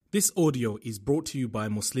This audio is brought to you by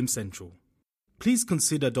Muslim Central. Please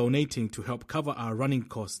consider donating to help cover our running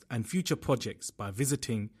costs and future projects by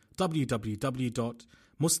visiting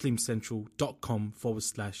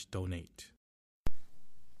www.muslimcentral.com/donate.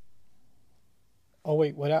 Oh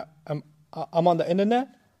wait, I'm on the internet?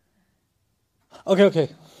 Okay.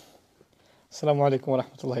 Assalamu alaikum wa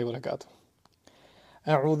rahmatullahi wa barakatuh.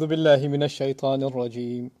 أعوذ بالله من الشيطان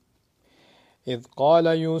الرجيم. إذ قال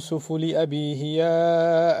يوسف لأبيه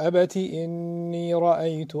يا أبت إني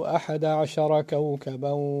رأيت 11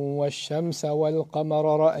 كوكبا والشمس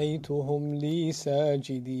والقمر رأيتهم لي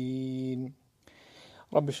ساجدين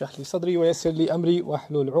رب اشرح لي صدري ويسر لي أمري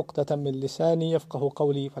واحلل عقدة من لساني يفقه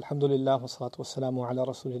قولي فالحمد لله والصلاة والسلام على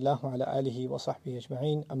رسول الله وعلى آله وصحبه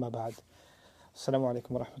أجمعين أما بعد. Assalamu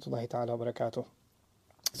alaikum wa rahmatullahi ta'ala wa barakatuh.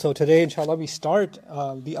 So today, inshallah, we start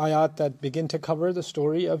the ayat that begin to cover the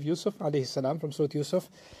story of Yusuf alayhi salam from Surah Yusuf.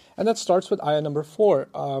 And that starts with ayah number 4.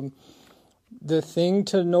 The thing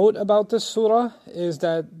to note about this surah is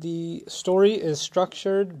that the story is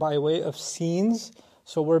structured by way of scenes.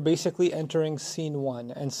 So we're basically entering scene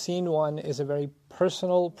 1. And scene 1 is a very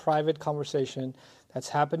personal, private conversation that's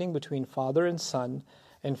happening between father and son.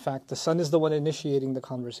 In fact, the son is the one initiating the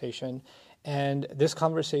conversation. And this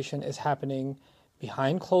conversation is happening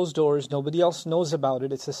behind closed doors. Nobody else knows about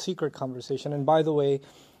it. It's a secret conversation. And by the way,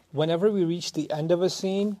 whenever we reach the end of a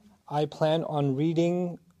scene, I plan on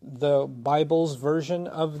reading the Bible's version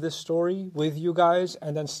of this story with you guys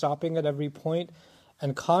and then stopping at every point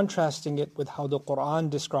and contrasting it with how the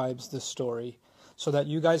Quran describes this story so that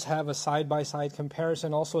you guys have a side-by-side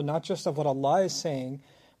comparison also not just of what Allah is saying,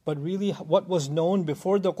 but really what was known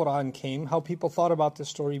before the Quran came, how people thought about this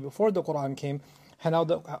story before the Quran came, and how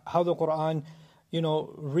the Quran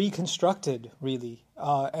reconstructed really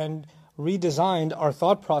and redesigned our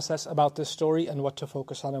thought process about this story and what to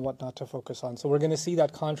focus on and what not to focus on. So we're going to see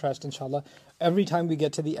that contrast, inshallah, every time we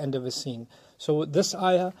get to the end of a scene. So this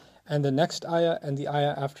ayah and the next ayah and the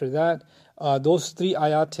ayah after that, those 3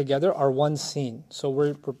 ayat together are one scene. So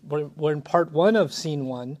we're in part 1 of scene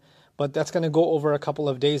 1, but that's going to go over a couple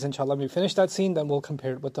of days, inshallah. When we finish that scene, then we'll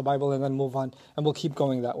compare it with the Bible and then move on, and we'll keep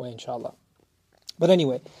going that way, inshallah. But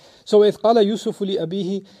anyway, so إِذْ قَالَ يُوسُفُ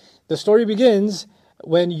لِأَبِيهِ, the story begins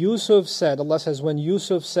when Yusuf said, Allah says, when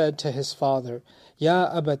Yusuf said to his father, Ya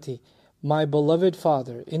abati, my beloved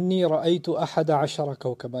father, inni ra'aytu 11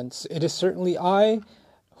 kawkaban. It is certainly I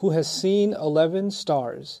who has seen 11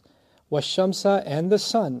 stars, وَالشَّمْسَ and the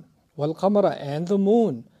sun, وَالْقَمَرَ and the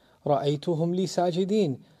moon, رَأَيْتُهُمْ لِي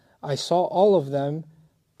سَاجِدِينَ. I saw all of them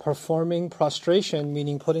performing prostration,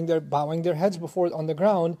 meaning bowing their heads on the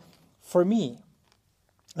ground for me.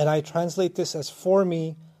 And I translate this as for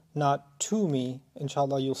me, not to me.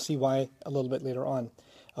 Inshallah, you'll see why a little bit later on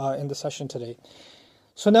in the session today.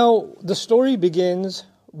 So now the story begins.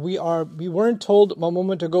 We weren't told a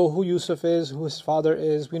moment ago who Yusuf is, who his father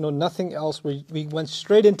is. We know nothing else. We went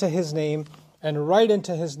straight into his name, and right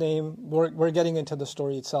into his name, we're getting into the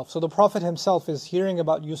story itself. So the Prophet himself is hearing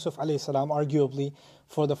about Yusuf alayhi salam, arguably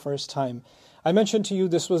for the first time. I mentioned to you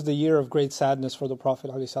this was the year of great sadness for the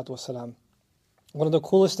Prophet alayhi salam. One of the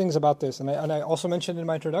coolest things about this, and I also mentioned in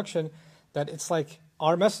my introduction, that it's like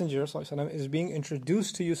our messenger is being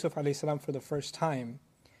introduced to Yusuf alayhi salam for the first time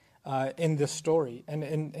in this story, and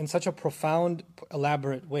in such a profound,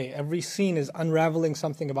 elaborate way. Every scene is unraveling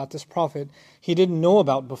something about this prophet he didn't know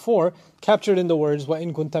about before, captured in the words,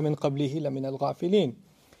 وَإِن كُنْتَ مِنْ قَبْلِهِ لَمِنَ الْغَافِلِينَ.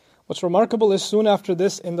 What's remarkable is soon after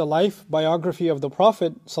this, in the life biography of the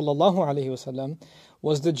Prophet ﷺ,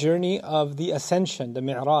 was the journey of the ascension, the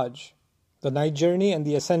mi'raj, the night journey and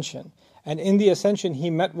the ascension. And in the ascension, he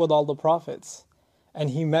met with all the prophets. And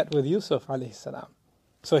he met with Yusuf alayhi salam.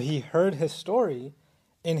 So he heard his story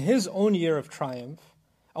in his own year of triumph,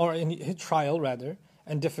 or in his trial rather,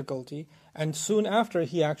 and difficulty. And soon after,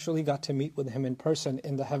 he actually got to meet with him in person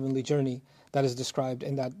in the heavenly journey that is described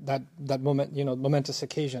in that moment, momentous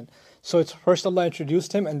occasion. So it's first Allah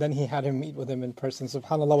introduced him, and then he had him meet with him in person.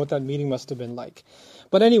 SubhanAllah, what that meeting must have been like.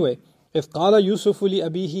 But anyway, إِذْ قَالَ يُوسُفُ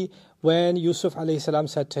لِأَبِيهِ, when Yusuf alayhi salam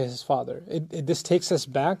said to his father. This takes us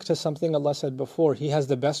back to something Allah said before. He has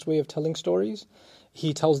the best way of telling stories.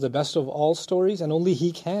 He tells the best of all stories, and only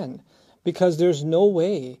He can. Because there's no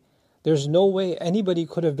way anybody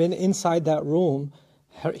could have been inside that room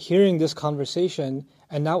hearing this conversation,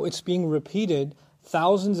 and now it's being repeated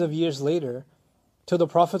thousands of years later to the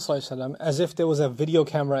Prophet ﷺ as if there was a video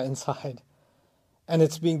camera inside. And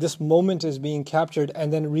this moment is being captured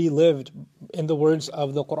and then relived in the words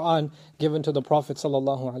of the Quran given to the Prophet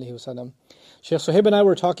ﷺ. Shaykh Suhaib and I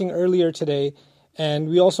were talking earlier today, and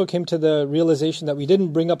we also came to the realization that we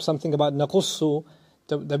didn't bring up something about naqussu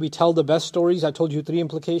that we tell the best stories. I told you 3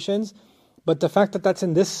 implications. But the fact that that's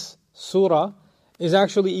in this surah is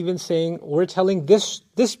actually even saying we're telling this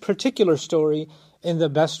particular story in the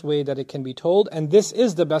best way that it can be told. And this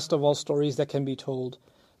is the best of all stories that can be told.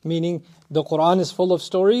 Meaning the Quran is full of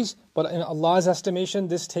stories, but in Allah's estimation,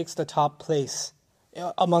 this takes the top place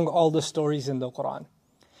among all the stories in the Quran.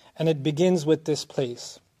 And it begins with this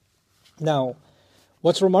place. Now,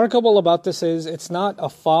 what's remarkable about this is it's not a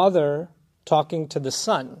father talking to the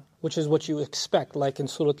son, which is what you expect, like in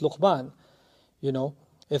Surah Luqman.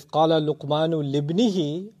 إِذْ قَالَ لُقْمَانُ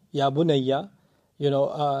لِبْنِهِ يَا بُنَيَّ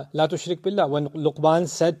لَا تُشْرِكْ بِاللَّهِ. When Luqman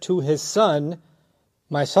said to his son,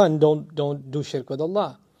 my son, don't do shirk with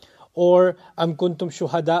Allah. Or أَمْ كُنْتُمْ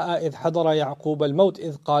شُهَدَاءَ إِذْ حَضَرَ يَعْقُوبَ الْمَوْتِ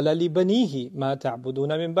إِذْ قَالَ لِبَنِيهِ مَا تَعْبُدُونَ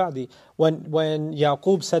مِنْ بَعْدِي. When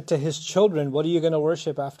Yaqub said to his children, what are you going to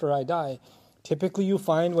worship after I die? Typically you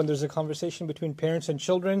find when there's a conversation between parents and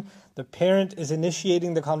children, the parent is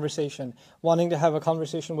initiating the conversation, wanting to have a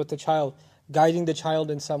conversation with the child, guiding the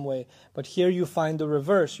child in some way. But here you find the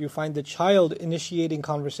reverse. You find the child initiating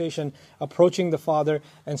conversation, approaching the father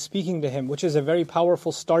and speaking to him, which is a very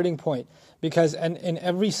powerful starting point. Because in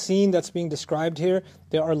every scene that's being described here,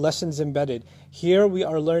 there are lessons embedded. Here we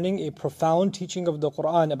are learning a profound teaching of the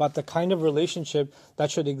Quran about the kind of relationship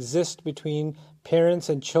that should exist between parents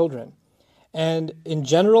and children. And in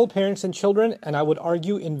general, parents and children, and I would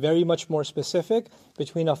argue in very much more specific,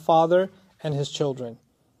 between a father and his children,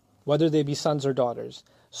 whether they be sons or daughters.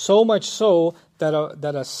 So much so that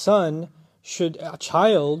a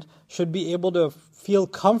child should be able to feel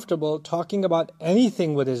comfortable talking about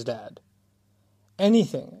anything with his dad.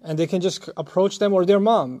 Anything. And they can just approach them, or their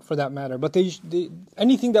mom for that matter. But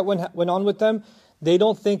anything that went on with them, they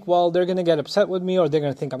don't think, well, they're going to get upset with me, or they're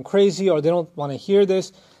going to think I'm crazy, or they don't want to hear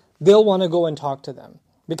this. They'll want to go and talk to them.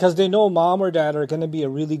 Because they know mom or dad are going to be a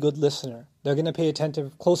really good listener. They're going to pay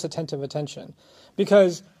close attentive attention.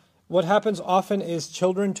 Because what happens often is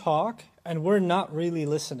children talk and we're not really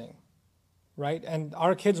listening, right? And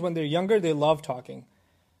our kids, when they're younger, they love talking.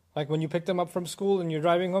 Like when you pick them up from school and you're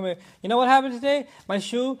driving home, you know what happened today? My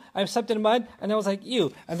shoe, I stepped in mud, and I was like,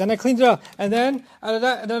 ew. And then I cleaned it up. And then,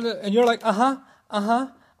 and you're like,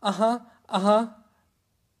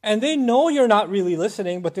 And they know you're not really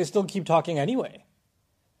listening, but they still keep talking anyway.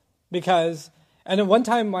 And then one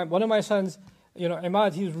time, one of my sons,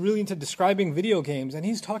 Imad, he was really into describing video games, and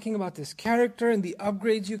he's talking about this character and the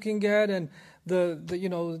upgrades you can get, and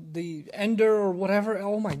the ender or whatever.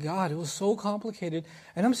 Oh my God, it was so complicated.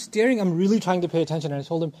 And I'm really trying to pay attention. And I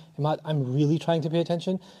told him, Imad, I'm really trying to pay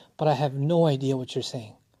attention, but I have no idea what you're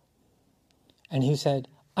saying. And he said,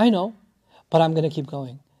 I know, but I'm going to keep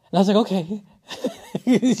going. And I was like, okay.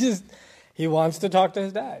 He wants to talk to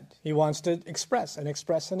his dad. He wants to express.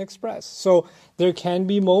 So there can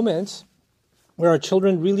be moments where our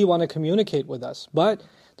children really want to communicate with us. But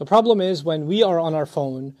the problem is when we are on our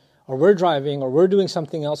phone, or we're driving, or we're doing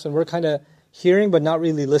something else, and we're kind of hearing but not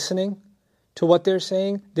really listening to what they're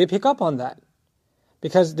saying, they pick up on that.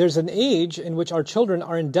 Because there's an age in which our children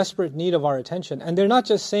are in desperate need of our attention. And they're not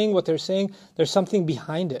just saying what they're saying, there's something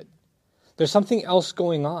behind it. There's something else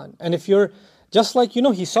going on. And if you're just like,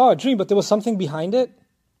 he saw a dream, but there was something behind it,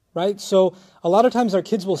 right? So a lot of times our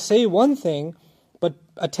kids will say one thing, but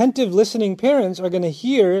attentive listening parents are going to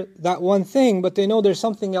hear that one thing, but they know there's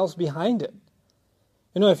something else behind it.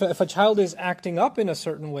 If a child is acting up in a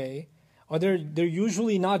certain way, or they're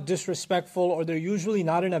usually not disrespectful, or they're usually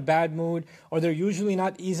not in a bad mood, or they're usually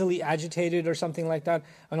not easily agitated or something like that,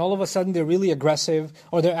 and all of a sudden they're really aggressive,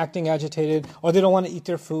 or they're acting agitated, or they don't want to eat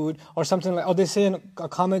their food, or something like, or they say a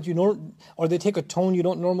comment or they take a tone you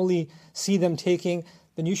don't normally see them taking,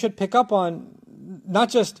 then you should pick up on not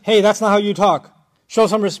just, hey, that's not how you talk, show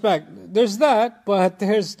some respect. There's that, but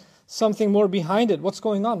there's something more behind it. What's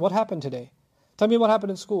going on? What happened today? Tell me what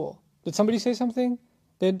happened in school. Did somebody say something?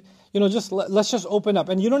 Let's just open up.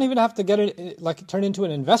 And you don't even have to turn into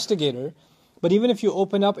an investigator, but even if you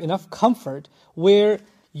open up enough comfort where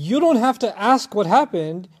you don't have to ask what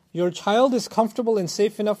happened, your child is comfortable and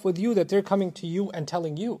safe enough with you that they're coming to you and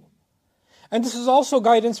telling you. And this is also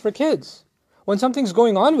guidance for kids. When something's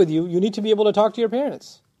going on with you, you need to be able to talk to your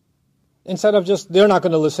parents. Instead of just, they're not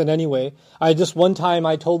going to listen anyway. One time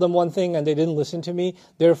I told them one thing and they didn't listen to me,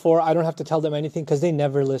 therefore I don't have to tell them anything because they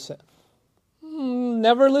never listen.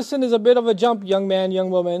 Never listen is a bit of a jump, young man, young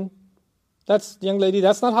woman. Young lady,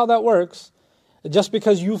 that's not how that works. Just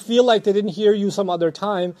because you feel like they didn't hear you some other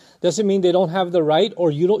time doesn't mean they don't have the right, or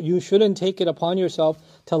you shouldn't take it upon yourself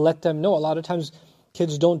to let them know. A lot of times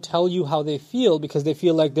Kids don't tell you how they feel because they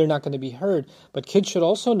feel like they're not going to be heard. But kids should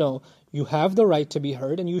also know you have the right to be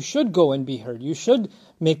heard, and you should go and be heard. You should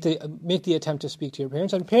make the attempt to speak to your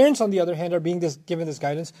parents. And parents, on the other hand, are being given this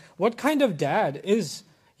guidance. What kind of dad is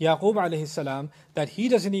Yaqub alayhi salam that he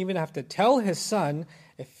doesn't even have to tell his son,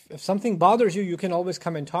 if something bothers you, you can always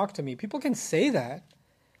come and talk to me. People can say that.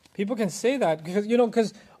 People can say that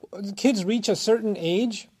because kids reach a certain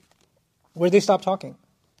age where they stop talking.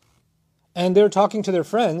 And they're talking to their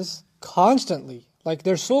friends constantly. Like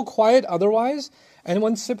they're so quiet otherwise. And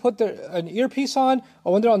once they put an earpiece on,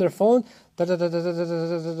 or when they're on their phone, and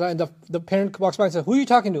the parent walks by and says, "Who are you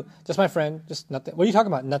talking to?" "Just my friend, just nothing." "What are you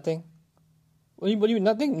talking about?" "Nothing." What do you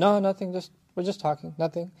nothing? "No, nothing, we're just talking,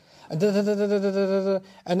 nothing."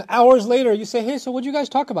 And hours later you say, "Hey, so what do you guys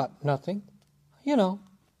talk about?" "Nothing.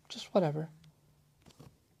 Just whatever."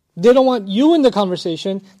 They don't want you in the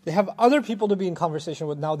conversation. They have other people to be in conversation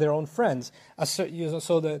with, now their own friends.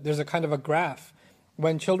 So there's a kind of a graph.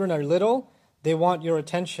 When children are little, they want your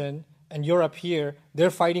attention, and you're up here,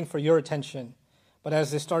 they're fighting for your attention. But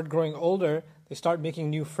as they start growing older, they start making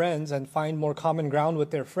new friends and find more common ground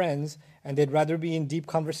with their friends, and they'd rather be in deep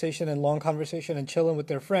conversation and long conversation and chilling with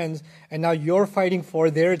their friends, and now you're fighting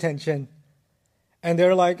for their attention. And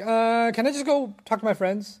they're like, can I just go talk to my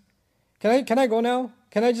friends? Can I go now?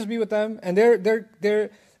 Can I just be with them? And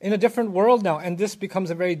they're in a different world now, and this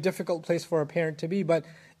becomes a very difficult place for a parent to be. But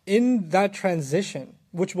in that transition,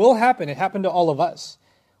 which will happen, it happened to all of us.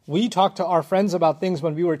 We talked to our friends about things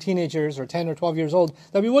when we were teenagers or 10 or 12 years old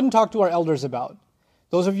that we wouldn't talk to our elders about.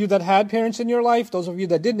 Those of you that had parents in your life, those of you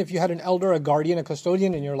that didn't, if you had an elder, a guardian, a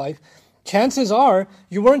custodian in your life, chances are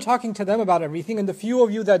you weren't talking to them about everything, and the few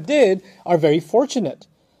of you that did are very fortunate.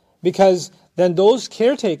 Because then those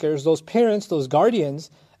caretakers, those parents, those guardians,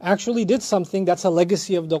 actually did something that's a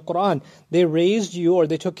legacy of the Quran. They raised you, or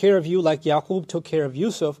they took care of you like Yaqub took care of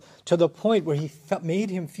Yusuf, to the point where he made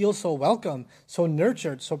him feel so welcome, so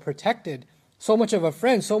nurtured, so protected, so much of a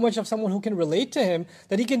friend, so much of someone who can relate to him,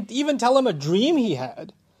 that he can even tell him a dream he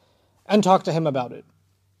had and talk to him about it.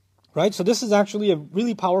 Right? So this is actually a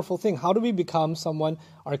really powerful thing. How do we become someone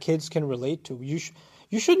our kids can relate to?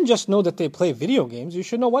 You shouldn't just know that they play video games. You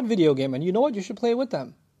should know what video game, and you know what? You should play with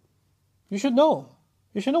them. You should know.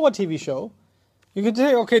 You should know what TV show. You could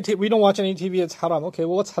say, okay, we don't watch any TV, it's haram. Okay,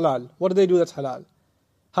 well, what's halal? What do they do that's halal?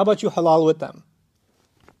 How about you halal with them?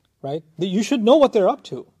 Right? You should know what they're up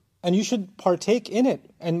to, and you should partake in it.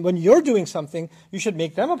 And when you're doing something, you should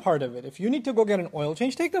make them a part of it. If you need to go get an oil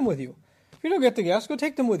change, take them with you. If you don't get the gas, go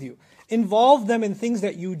take them with you. Involve them in things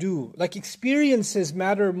that you do. Like experiences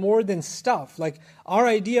matter more than stuff. Like our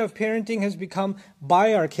idea of parenting has become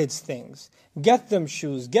buy our kids things. Get them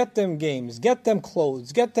shoes, get them games, get them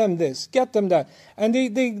clothes, get them this, get them that. And they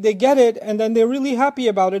get it, and then they're really happy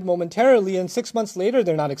about it momentarily, and 6 months later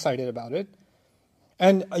they're not excited about it.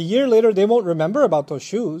 And a year later they won't remember about those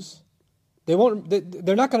shoes. They're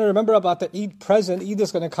not going to remember about the Eid present. Eid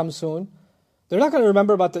is going to come soon. They're not going to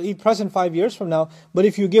remember about the Eid present 5 years from now. But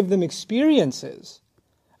if you give them experiences,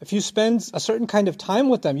 if you spend a certain kind of time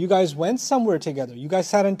with them, you guys went somewhere together, you guys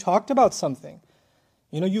sat and talked about something,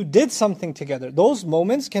 you did something together, those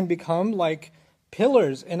moments can become like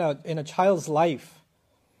pillars in a child's life.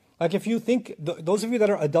 Like if you think, those of you that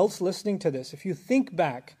are adults listening to this, if you think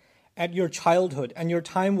back at your childhood and your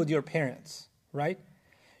time with your parents, right?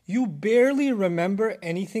 You barely remember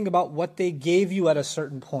anything about what they gave you at a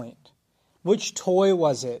certain point. Which toy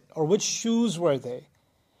was it? Or which shoes were they?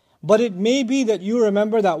 But it may be that you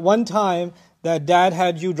remember that one time that dad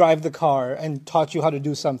had you drive the car and taught you how to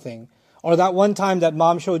do something. Or that one time that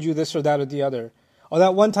mom showed you this or that or the other. Or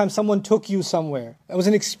that one time someone took you somewhere. It was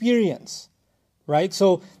an experience, right?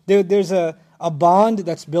 So there's a bond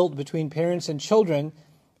that's built between parents and children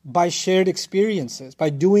by shared experiences, by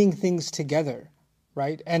doing things together,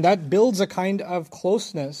 right? And that builds a kind of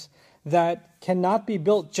closeness that cannot be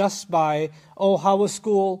built just by, oh, how was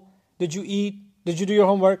school? Did you eat? Did you do your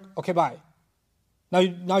homework? Okay, bye. Now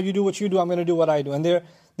you do what you do, I'm going to do what I do. And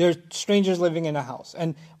they're strangers living in a house.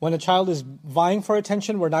 And when a child is vying for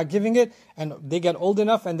attention, we're not giving it, and they get old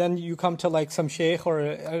enough, and then you come to like some sheikh or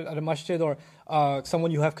at a masjid or someone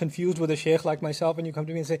you have confused with a sheikh like myself, and you come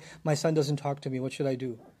to me and say, my son doesn't talk to me, what should I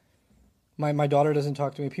do? My daughter doesn't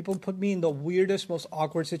talk to me. People put me in the weirdest, most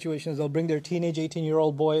awkward situations. They'll bring their teenage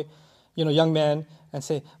 18-year-old boy, young man, and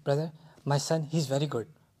say, brother, my son, he's very good,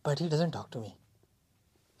 but he doesn't talk to me.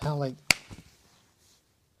 And I'm like,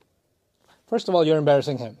 first of all, you're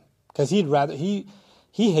embarrassing him, because he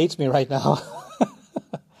hates me right now.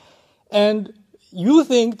 And you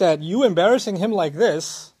think that you embarrassing him like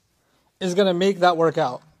this is going to make that work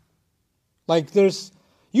out. Like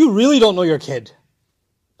you really don't know your kid.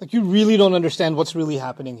 Like, you really don't understand what's really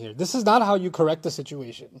happening here. This is not how you correct the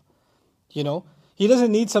situation. You know? He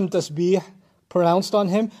doesn't need some tasbih pronounced on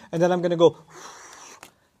him, and then I'm going to go,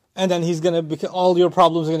 and then he's going to, all your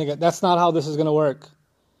problems are going to get. That's not how this is going to work.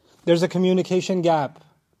 There's a communication gap.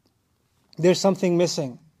 There's something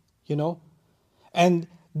missing, you know? And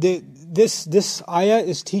this ayah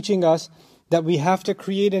is teaching us that we have to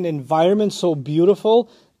create an environment so beautiful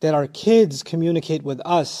that our kids communicate with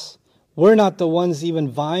us. We're not the ones even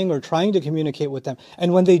vying or trying to communicate with them.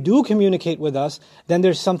 And when they do communicate with us, then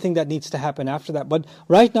there's something that needs to happen after that. But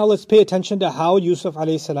right now, let's pay attention to how Yusuf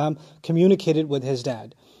a.s. communicated with his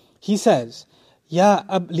dad. He says, Ya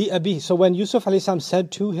li abi. So when Yusuf a.s.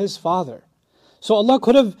 said to his father, so Allah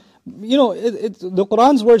could have, you know, the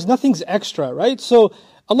Quran's words, nothing's extra, right? So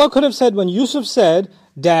Allah could have said, when Yusuf said,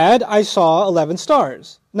 Dad, I saw 11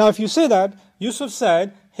 stars. Now if you say that, Yusuf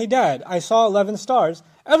said, hey Dad, I saw 11 stars.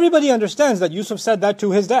 Everybody understands that Yusuf said that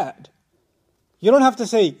to his dad. You don't have to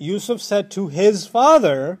say, Yusuf said to his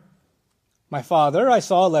father, my father, I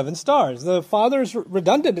saw 11 stars. The father is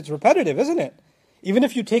redundant, it's repetitive, isn't it? Even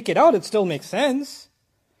if you take it out, it still makes sense,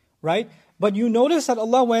 right? But you notice that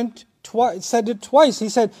Allah said it twice. He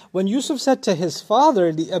said, when Yusuf said to his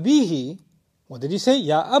father, li abihi, what did he say?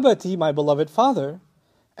 Ya abati, my beloved father.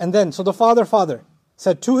 And then, so the father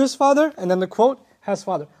said to his father, and then the quote has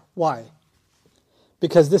father. Why?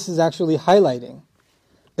 Because this is actually highlighting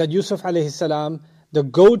that Yusuf alayhi salam, the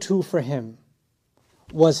go-to for him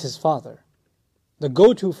was his father. The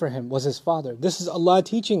go-to for him was his father. This is Allah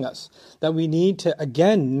teaching us that we need to,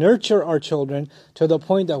 again, nurture our children to the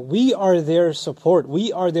point that we are their support,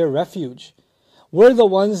 we are their refuge. We're the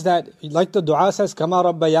ones that, like the dua says, Kama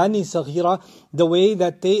Rabbayani Saghira, the way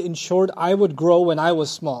that they ensured I would grow when I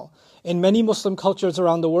was small. In many Muslim cultures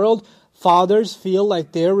around the world, fathers feel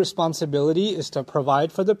like their responsibility is to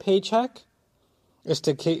provide for the paycheck, is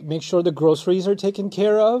to make sure the groceries are taken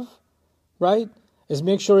care of, right? Is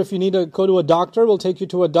make sure if you need to go to a doctor, we'll take you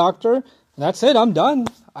to a doctor. That's it, I'm done.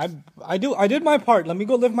 I did my part. Let me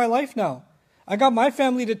go live my life now. I got my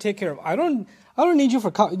family to take care of. I don't need you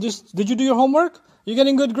for just. Did you do your homework? You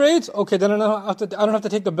getting good grades? Okay, then I don't have to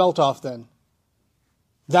take the belt off then.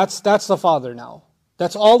 That's the father now.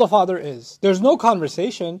 That's all the father is. There's no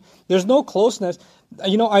conversation. There's no closeness.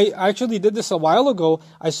 You know, I actually did this a while ago.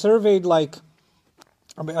 I surveyed I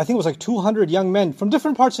think it was like 200 young men from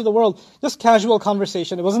different parts of the world. Just casual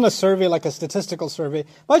conversation. It wasn't a survey like a statistical survey.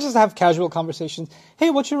 But I just have casual conversations. Hey,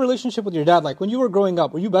 what's your relationship with your dad like? When you were growing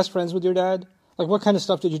up, were you best friends with your dad? Like, what kind of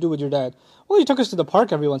stuff did you do with your dad? Well, he took us to the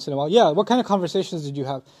park every once in a while. Yeah, what kind of conversations did you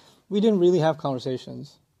have? We didn't really have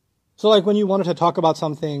conversations. So like when you wanted to talk about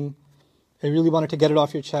something, you really wanted to get it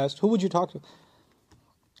off your chest, who would you talk to?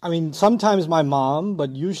 I mean, sometimes my mom,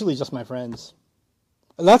 but usually just my friends.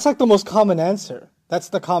 And that's like the most common answer. That's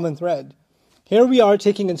the common thread. Here we are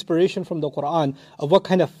taking inspiration from the Quran of what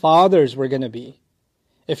kind of fathers we're going to be.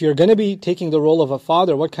 If you're going to be taking the role of a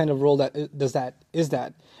father, what kind of role is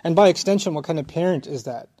that? And by extension, what kind of parent is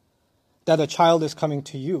that? That a child is coming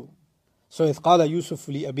to you. So, إِذْ قَالَ يُوسُفُ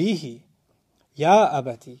لِأَبِيهِ يَا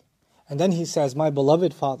أَبَتِي. And then he says, my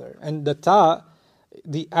beloved father. And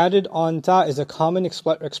the added on ta is a common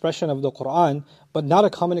expression of the Quran, but not a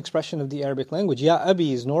common expression of the Arabic language. Ya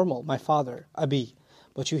abi is normal, my father, abi.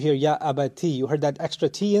 But you hear ya abati. You heard that extra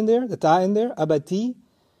T in there, the ta in there, abati.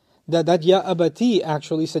 That ya abati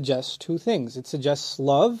actually suggests two things. It suggests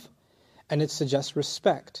love and it suggests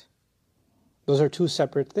respect. Those are two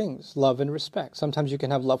separate things, love and respect. Sometimes you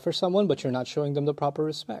can have love for someone, but you're not showing them the proper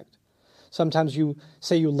respect. Sometimes you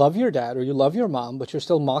say you love your dad or you love your mom, but you're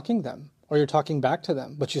still mocking them. Or you're talking back to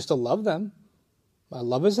them, but you still love them.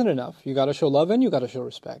 Love isn't enough. You got to show love and you got to show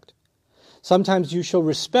respect. Sometimes you show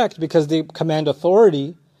respect because they command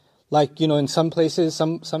authority. Like, in some places,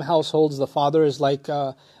 some households, the father is like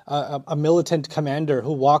a militant commander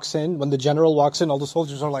who walks in. When the general walks in, all the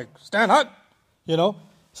soldiers are like, stand up,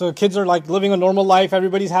 So the kids are like living a normal life.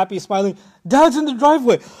 Everybody's happy, smiling. Dad's in the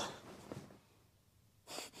driveway.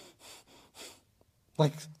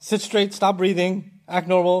 Like, sit straight, stop breathing, act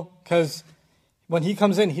normal. Because when he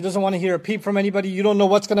comes in, he doesn't want to hear a peep from anybody. You don't know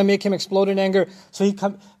what's going to make him explode in anger. So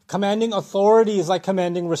commanding authority is like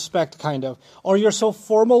commanding respect, kind of. Or you're so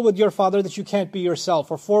formal with your father that you can't be yourself.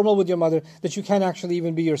 Or formal with your mother that you can't actually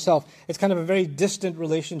even be yourself. It's kind of a very distant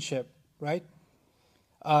relationship, right?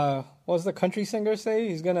 What does the country singer say?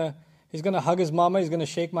 He's gonna hug his mama. He's gonna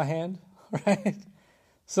shake my hand, right?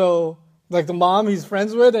 So, like the mom he's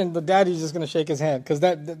friends with, and the dad he's just going to shake his hand. Because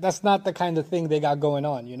that's not the kind of thing they got going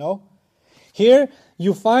on, Here,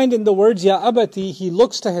 you find in the words, Ya Abati, he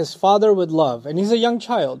looks to his father with love. And he's a young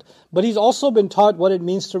child. But he's also been taught what it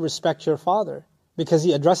means to respect your father. because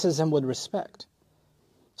he addresses him with respect.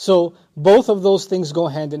 So both of those things go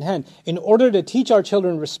hand in hand. In order to teach our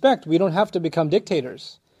children respect, we don't have to become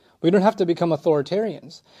dictators. We don't have to become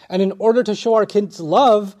authoritarians. And in order to show our kids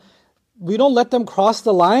love, we don't let them cross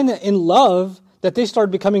the line in love that they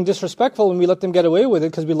start becoming disrespectful and we let them get away with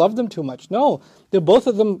it because we love them too much. No, both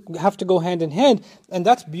of them have to go hand in hand. And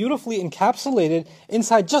that's beautifully encapsulated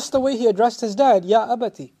inside just the way he addressed his dad, Ya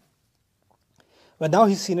Abati. But now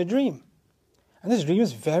he's seen a dream. And this dream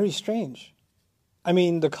is very strange. I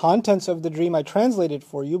mean, the contents of the dream I translated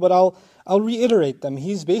for you, but I'll reiterate them.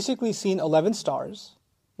 He's basically seen 11 stars,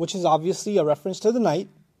 which is obviously a reference to the night.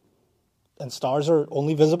 And stars are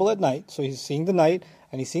only visible at night. So he's seeing the night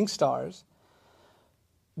and he's seeing stars.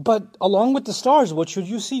 But along with the stars, what should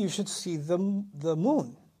you see? You should see the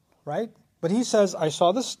moon, right? But he says, I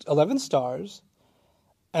saw the 11 stars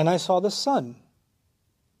and I saw the sun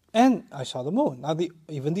and I saw the moon. Now,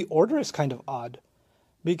 even the order is kind of odd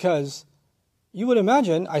because you would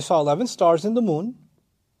imagine I saw 11 stars in the moon,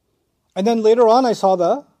 and then later on I saw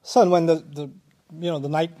the sun when the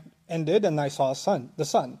night ended, and I saw the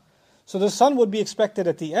sun. So the sun would be expected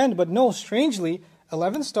at the end, but no, strangely,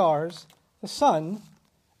 11 stars, the sun,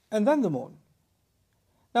 and then the moon.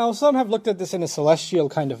 Now, some have looked at this in a celestial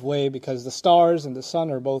kind of way because the stars and the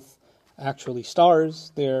sun are both actually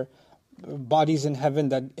stars. They're bodies in heaven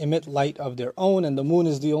that emit light of their own, and the moon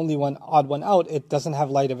is the only odd one out. It doesn't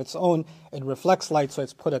have light of its own. It reflects light, so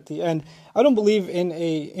it's put at the end. I don't believe in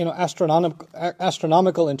a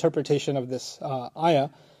astronomical interpretation of this ayah.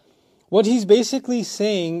 What he's basically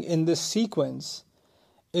saying in this sequence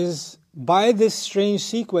is, by this strange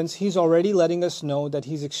sequence, he's already letting us know that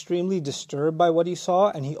he's extremely disturbed by what he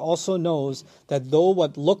saw, and he also knows that though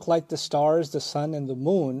what look like the stars, the sun, and the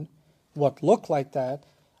moon, what look like that,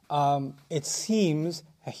 it seems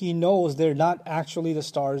he knows they're not actually the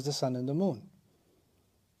stars, the sun, and the moon.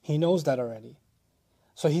 He knows that already.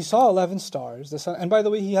 So he saw 11 stars, the sun, and by the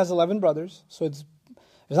way, he has 11 brothers, so it's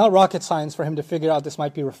not rocket science for him to figure out this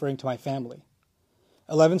might be referring to my family.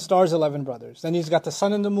 11 stars, 11 brothers. Then he's got the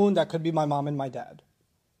sun and the moon, that could be my mom and my dad,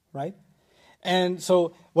 right? And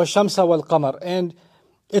so, وَالشَّمْسَ وَالْقَمَرِ. And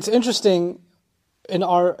it's interesting, in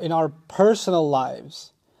our personal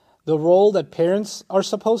lives, the role that parents are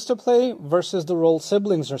supposed to play versus the role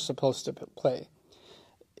siblings are supposed to play.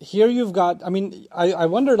 Here you've got, I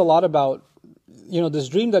wondered a lot about, this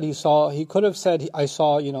dream that he saw. He could have said, I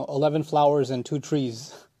saw, 11 flowers and 2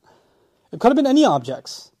 trees. It could have been any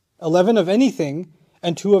objects, 11 of anything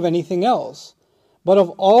and 2 of anything else. But of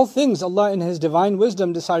all things, Allah in His divine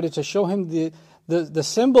wisdom decided to show him the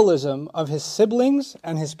symbolism of his siblings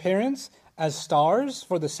and his parents as stars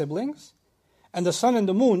for the siblings, and the sun and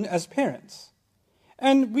the moon as parents.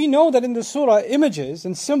 And we know that in the surah, images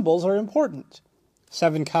and symbols are important.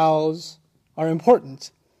 7 cows are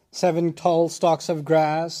important. 7 tall stalks of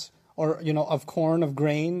grass, or of corn, of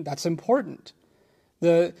grain, that's important.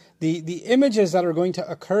 The images that are going to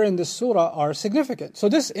occur in this surah are significant. So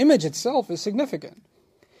this image itself is significant.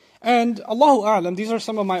 And Allahu A'lam, these are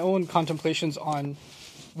some of my own contemplations on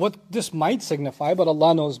what this might signify, but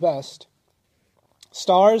Allah knows best.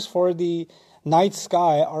 Stars for the night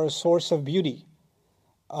sky are a source of beauty.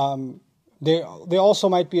 They also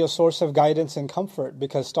might be a source of guidance and comfort,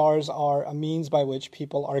 because stars are a means by which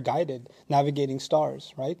people are guided, navigating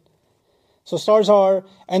stars, right? So stars are,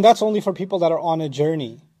 and that's only for people that are on a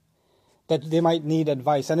journey, that they might need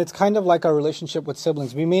advice. And it's kind of like our relationship with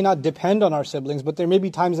siblings. We may not depend on our siblings, but there may be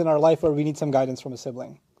times in our life where we need some guidance from a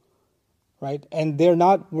sibling, right? And they're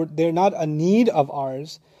not a need of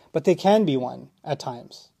ours, but they can be one at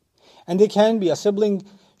times. And a sibling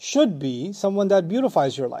should be someone that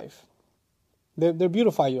beautifies your life. They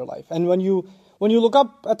beautify your life. And when you look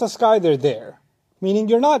up at the sky, they're there. Meaning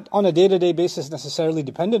you're not on a day-to-day basis necessarily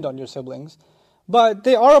dependent on your siblings, but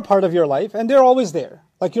they are a part of your life and they're always there.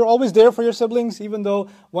 Like you're always there for your siblings, even though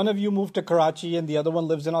one of you moved to Karachi and the other one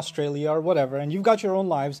lives in Australia or whatever, and you've got your own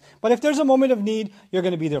lives. But if there's a moment of need, you're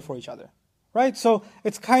going to be there for each other, right? So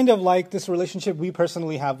it's kind of like this relationship we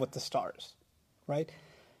personally have with the stars, right?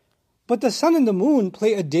 But the sun and the moon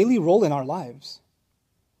play a daily role in our lives.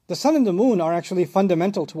 The sun and the moon are actually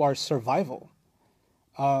fundamental to our survival.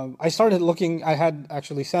 I had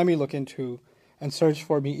actually Sammy look into and search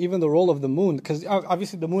for me even the role of the moon, because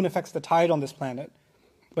obviously the moon affects the tide on this planet,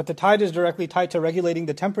 but the tide is directly tied to regulating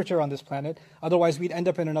the temperature on this planet. Otherwise, we'd end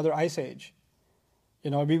up in another ice age.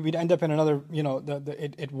 We'd end up in another.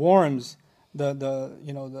 It warms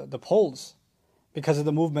the poles because of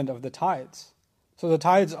the movement of the tides. So the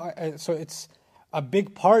tides. So it's a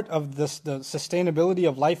big part of this. The sustainability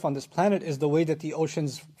of life on this planet is the way that the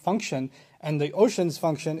oceans function And the ocean's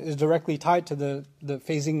function is directly tied to the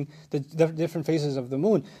different phases of the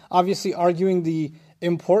moon. Obviously, arguing the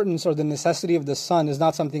importance or the necessity of the sun is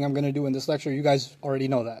not something I'm going to do in this lecture. You guys already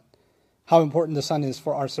know that. How important the sun is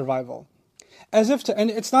for our survival. And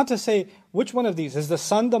it's not to say which one of these. Is the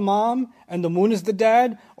sun the mom and the moon is the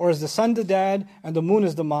dad? Or is the sun the dad and the moon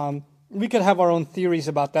is the mom? We could have our own theories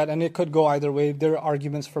about that, and it could go either way. There are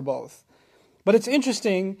arguments for both. But it's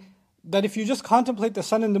interesting that if you just contemplate the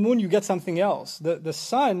sun and the moon, you get something else. The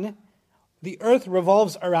sun, the earth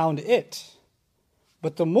revolves around it.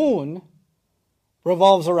 But the moon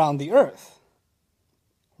revolves around the earth.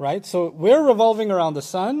 Right? So we're revolving around the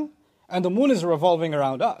sun, and the moon is revolving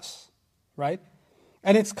around us. Right?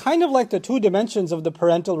 And it's kind of like the two dimensions of the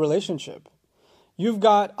parental relationship. You've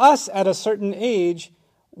got us at a certain age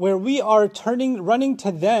where we are running to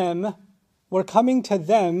them, we're coming to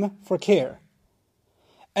them for care.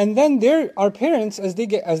 And then our parents, as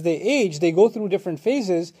they age, they go through different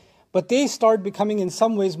phases, but they start becoming in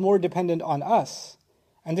some ways more dependent on us.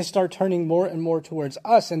 And they start turning more and more towards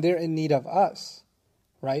us, and they're in need of us.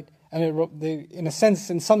 Right? And they, in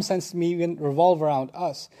some sense, may even revolve around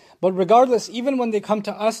us. But regardless, even when they come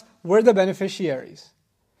to us, we're the beneficiaries.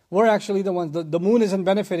 We're actually the ones. The moon isn't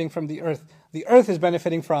benefiting from the earth. The earth is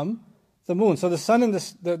benefiting from the moon. So the sun and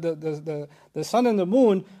the sun and the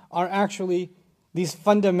moon are actually these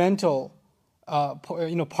fundamental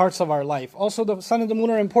parts of our life. Also, the sun and the moon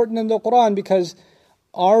are important in the Quran because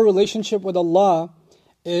our relationship with Allah,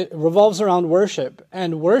 it revolves around worship.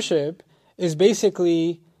 And worship is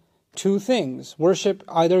basically two things. Worship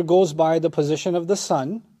either goes by the position of the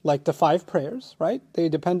sun, like the 5 prayers, right? They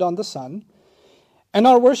depend on the sun. And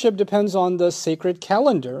our worship depends on the sacred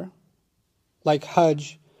calendar, like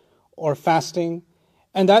Hajj or fasting.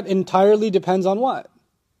 And that entirely depends on what?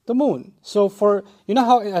 The moon. So you know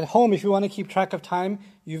how at home, if you want to keep track of time,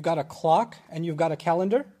 you've got a clock and you've got a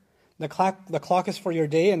calendar? The clock is for your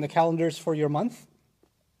day and the calendar is for your month,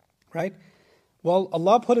 right? Well,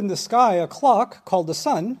 Allah put in the sky a clock called the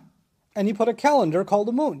sun, and He put a calendar called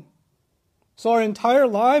the moon. So our entire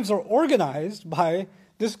lives are organized by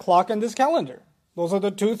this clock and this calendar. Those are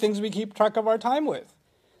the two things we keep track of our time with.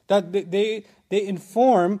 That they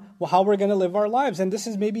inform how we're going to live our lives. And this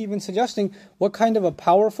is maybe even suggesting what kind of a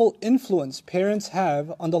powerful influence parents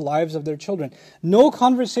have on the lives of their children. No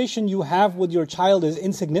conversation you have with your child is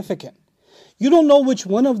insignificant. You don't know which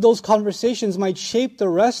one of those conversations might shape the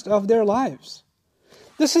rest of their lives.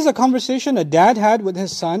 This is a conversation a dad had with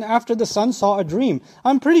his son after the son saw a dream.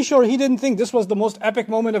 I'm pretty sure he didn't think this was the most epic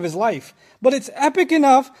moment of his life. But it's epic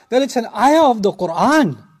enough that it's an ayah of the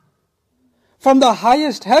Quran. From the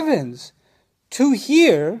highest heavens to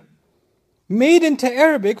here, made into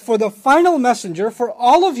Arabic for the final messenger, for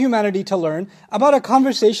all of humanity to learn about a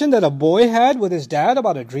conversation that a boy had with his dad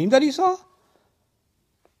about a dream that he saw.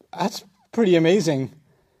 That's pretty amazing.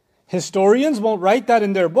 Historians won't write that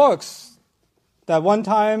in their books. That one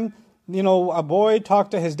time, a boy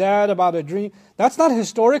talked to his dad about a dream. That's not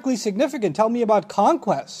historically significant. Tell me about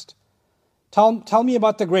conquest. Tell me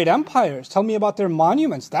about the great empires. Tell me about their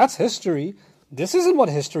monuments. That's history. This isn't what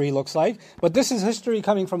history looks like, but this is history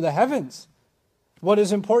coming from the heavens. What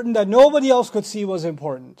is important that nobody else could see was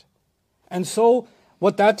important. And so,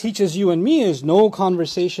 what that teaches you and me is no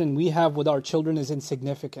conversation we have with our children is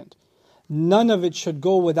insignificant. None of it should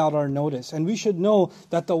go without our notice. And we should know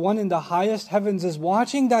that the one in the highest heavens is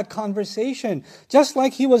watching that conversation, just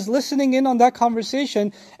like He was listening in on that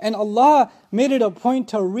conversation. And Allah made it a point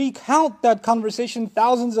to recount that conversation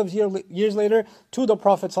thousands of years later to the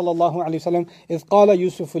Prophet ﷺ. إِذْ قَالَ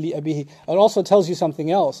يُوسُفُ لِأَبِيهِ. It also tells you something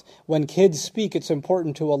else. When kids speak, it's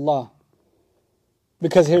important to Allah.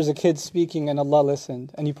 Because here's a kid speaking and Allah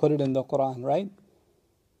listened and He put it in the Quran, right?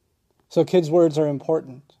 So kids' words are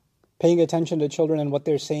important. Paying attention to children and what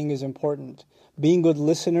they're saying is important. Being good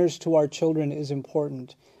listeners to our children is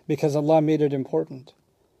important because Allah made it important.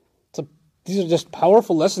 So these are just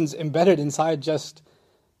powerful lessons embedded inside just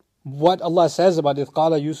what Allah says about إِذْ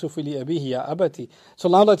قَالَ يُوسُفُ لِأَبِيهِ يَا أَبَتِ. So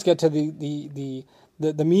now let's get to the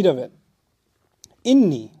meat of it.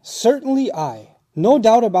 Inni, certainly I, no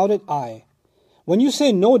doubt about it, I. When you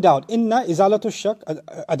say no doubt, inna izalatu shak,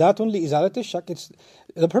 adatun li izalati shak,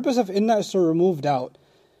 the purpose of inna is to remove doubt.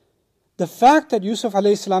 The fact that Yusuf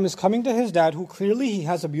a.s. is coming to his dad, who clearly he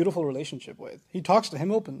has a beautiful relationship with. He talks to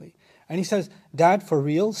him openly. And he says, Dad, for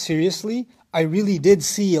real, seriously, I really did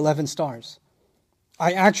see 11 stars.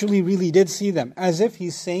 I actually really did see them. As if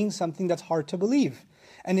he's saying something that's hard to believe.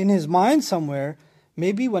 And in his mind somewhere,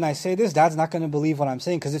 maybe when I say this, Dad's not going to believe what I'm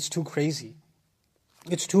saying because it's too crazy.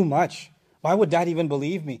 It's too much. Why would Dad even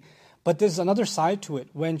believe me? But there's another side to it.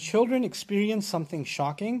 When children experience something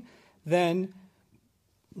shocking, then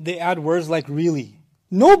they add words like really.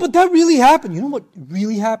 No, but that really happened. You know what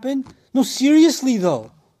really happened? No, seriously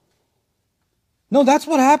though. No, that's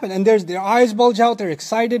what happened. And their eyes bulge out, they're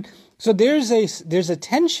excited. So there's a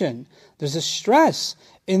tension, there's a stress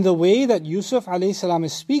in the way that Yusuf alayhi salam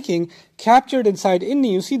is speaking, captured inside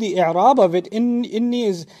inni. You see the i'rab of it. Inni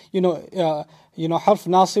is, harf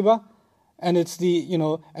nasiba. And it's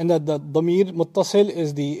and the damir muttasil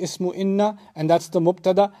is the ismu inna, and that's the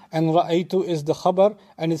mubtada, and ra'aytu is the khabar,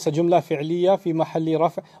 and it's a jumla fi'liya fi mahalli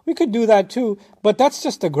rafa. We could do that too, but that's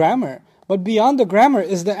just the grammar. But beyond the grammar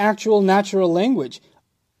is the actual natural language.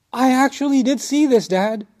 I actually did see this,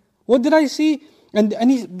 Dad. What did I see?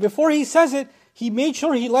 And before he says it, he made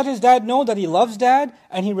sure he let his dad know that he loves Dad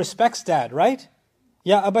and he respects Dad, right?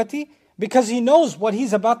 Ya abati? Because he knows what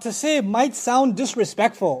he's about to say might sound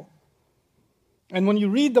disrespectful. And when you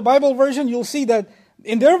read the Bible version, you'll see that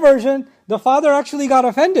in their version, the father actually got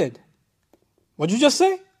offended. What'd you just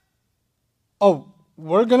say? Oh,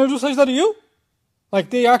 we're going to do sajda to you? Like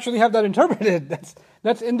they actually have that interpreted.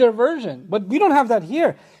 That's in their version. But we don't have that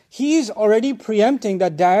here. He's already preempting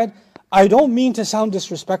that, Dad, I don't mean to sound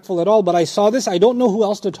disrespectful at all, but I saw this, I don't know who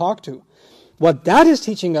else to talk to. What that is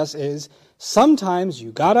teaching us is, sometimes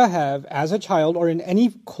you gotta have, as a child or in any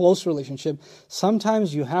close relationship,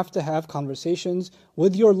 sometimes you have to have conversations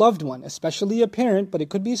with your loved one, especially a parent, but it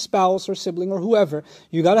could be a spouse or sibling or whoever.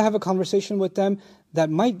 You gotta have a conversation with them that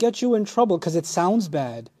might get you in trouble because it sounds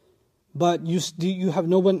bad, but you have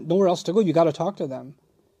nowhere else to go. You gotta talk to them.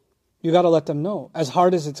 You gotta let them know, as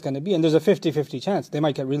hard as it's gonna be. And there's a 50-50 chance. They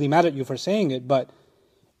might get really mad at you for saying it, but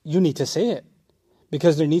you need to say it.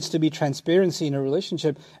 Because there needs to be transparency in a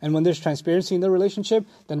relationship. And when there's transparency in the relationship,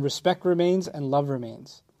 then respect remains and love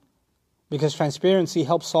remains. Because transparency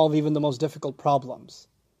helps solve even the most difficult problems.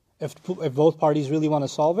 If both parties really want to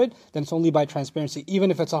solve it, then it's only by transparency,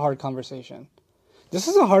 even if it's a hard conversation. This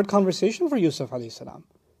is a hard conversation for Yusuf alayhi salam.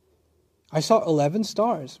 I saw 11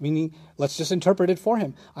 stars, meaning, let's just interpret it for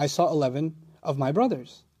him. I saw 11 of my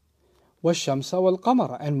brothers. وَالشَّمْسَ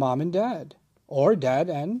وَالْقَمَرَ, and mom and dad. Or dad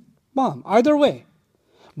and mom, either way.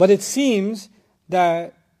 But it seems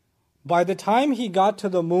that by the time he got to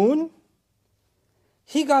the moon,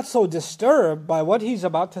 he got so disturbed by what he's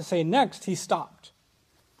about to say next, he stopped.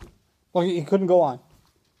 Well, he couldn't go on.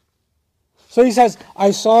 So he says,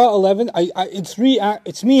 I saw 11, it's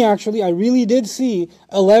me actually, I really did see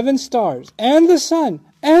 11 stars, and the sun,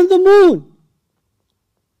 and the moon.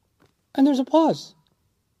 And there's a pause.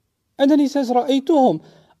 And then he says, رَأَيْتُهُمْ,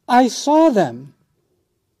 I saw them.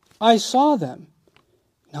 I saw them.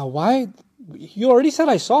 Now why? You already said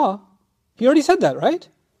I saw. He already said that, right?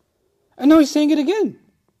 And now he's saying it again.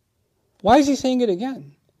 Why is he saying it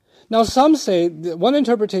again? Now some say, one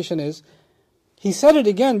interpretation is, he said it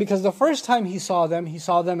again because the first time he saw them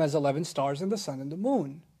as 11 stars and the sun and the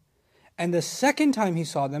moon. And the second time he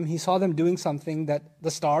saw them doing something that the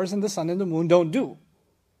stars and the sun and the moon don't do.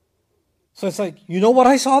 So it's like, you know what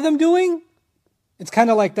I saw them doing? It's kind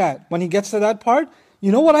of like that. When he gets to that part,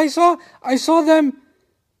 you know what I saw? I saw them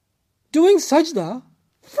doing sajda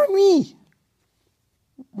for me.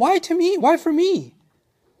 Why to me? Why for me?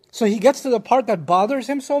 So he gets to the part that bothers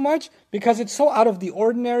him so much because it's so out of the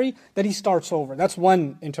ordinary that he starts over. That's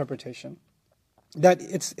one interpretation. That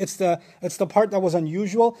it's the part that was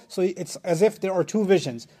unusual. So it's as if there are two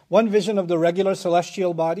visions. One vision of the regular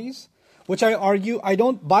celestial bodies, which I argue, I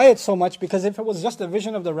don't buy it so much because if it was just a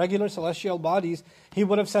vision of the regular celestial bodies, he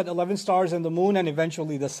would have said 11 stars and the moon and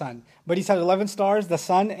eventually the sun. But he said 11 stars, the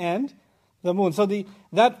sun and the moon. So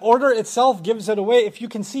that order itself gives it away. If you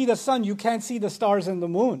can see the sun, you can't see the stars and the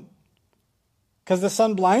moon. Because the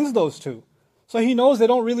sun blinds those two. So he knows they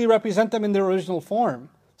don't really represent them in their original form.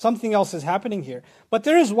 Something else is happening here. But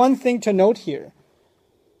there is one thing to note here.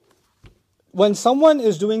 When someone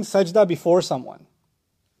is doing sajda before someone,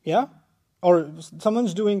 yeah? Or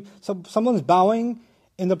someone's bowing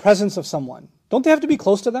in the presence of someone, don't they have to be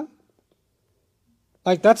close to them?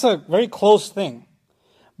 Like that's a very close thing.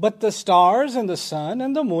 But the stars and the sun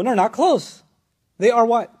and the moon are not close. They are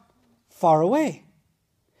what? Far away.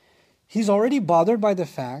 He's already bothered by the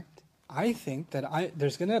fact, I think that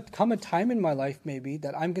there's going to come a time in my life maybe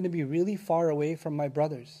that I'm going to be really far away from my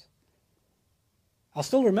brothers. I'll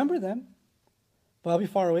still remember them, but I'll be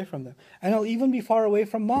far away from them. And I'll even be far away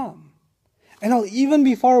from mom. And I'll even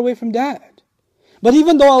be far away from dad. But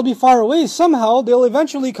even though I'll be far away, somehow they'll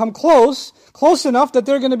eventually come close enough that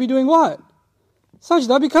they're going to be doing what?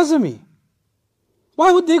 Sajda because of me.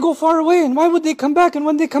 Why would they go far away and why would they come back? And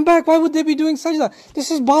when they come back, why would they be doing sajda?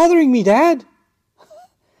 This is bothering me, Dad.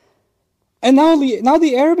 And now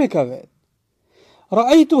the Arabic of it.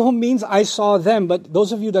 رَأَيْتُهُمْ means I saw them, but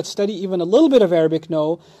those of you that study even a little bit of Arabic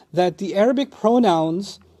know that the Arabic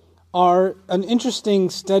pronouns are an interesting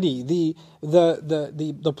study.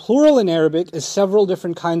 The plural in Arabic is several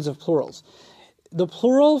different kinds of plurals. The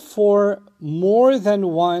plural for more than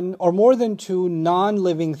one or more than two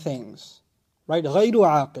non-living things, right? غَيْرُ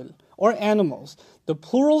عَاقِل, or animals. The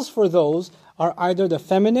plurals for those are either the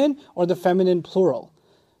feminine or the feminine plural.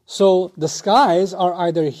 So the skies are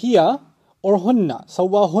either hiya or hunna.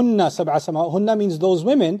 Sawwahunna sab'a sama. Hunna means those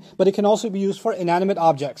women, but it can also be used for inanimate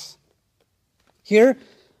objects. Here,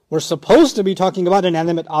 we're supposed to be talking about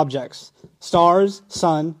inanimate objects. Stars,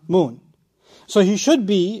 sun, moon. So he should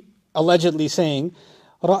be allegedly saying,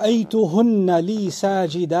 رَأَيْتُهُنَّ لِي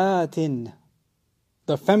سَاجِدَاتٍ.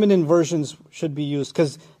 The feminine versions should be used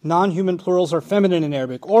because non-human plurals are feminine in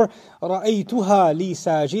Arabic. Or رَأَيْتُهَا لِي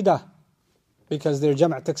سَاجِدَةٍ, because they're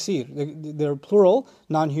jama' taksir. They're plural,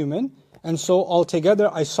 non-human. And so altogether,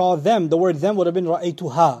 I saw them. The word them would have been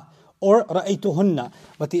رَأَيْتُهَا or رَأَيْتُهُنَّ.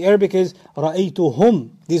 But the Arabic is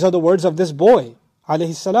رَأَيْتُهُمْ. These are the words of this boy,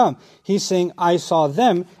 alayhi salam. He's saying, I saw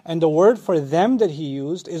them. And the word for them that he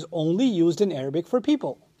used is only used in Arabic for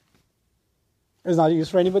people. It's not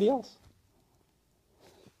used for anybody else.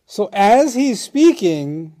 So as he's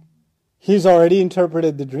speaking, he's already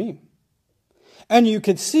interpreted the dream. And you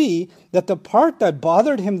could see that the part that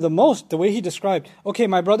bothered him the most, the way he described, okay,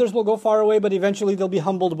 my brothers will go far away, but eventually they'll be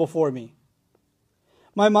humbled before me.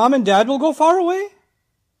 My mom and dad will go far away,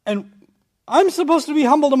 and I'm supposed to be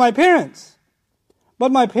humble to my parents.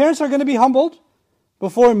 But my parents are going to be humbled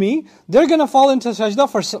before me. They're going to fall into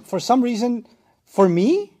sajda for some reason for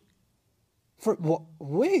me?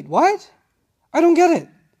 Wait, what? I don't get it.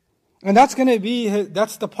 And that's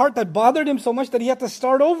the part that bothered him so much that he had to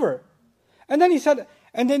start over. And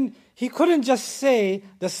then he couldn't just say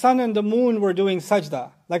the sun and the moon were doing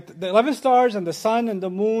sajda. Like the 11 stars and the sun and the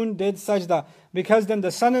moon did sajda. Because then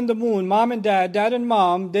the sun and the moon, mom and dad and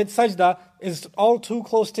mom did sajda is all too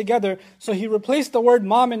close together. So he replaced the word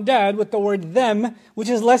mom and dad with the word them, which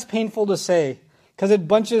is less painful to say. Because it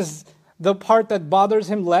bunches the part that bothers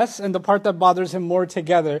him less and the part that bothers him more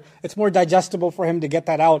together. It's more digestible for him to get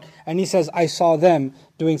that out. And he says, I saw them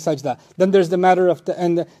doing sajda. Then there's the matter of the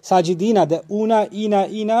sajidina, the una,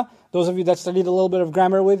 ina. Those of you that studied a little bit of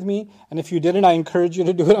grammar with me, and if you didn't, I encourage you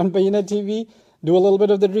to do it on Bayina TV. Do a little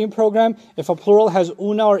bit of the dream program. If a plural has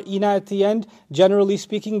una or ina at the end, generally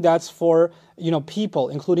speaking, that's for people,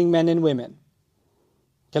 including men and women.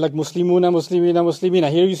 Okay, like muslimuna, muslimina, muslimina.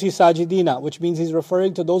 Here you see sajidina, which means he's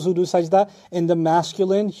referring to those who do sajda in the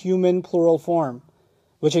masculine, human, plural form,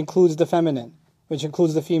 which includes the feminine, which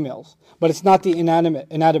includes the females. But it's not the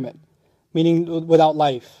inanimate, meaning without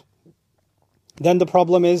life. Then the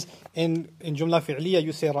problem is, in jumla fi'liya,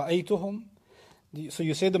 you say ra'aytuhum. So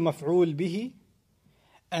you say the maf'ul bihi,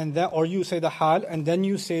 or you say the hal, and then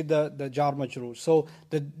you say the jar majroor. So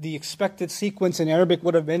the expected sequence in Arabic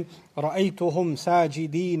would have been رَأَيْتُهُمْ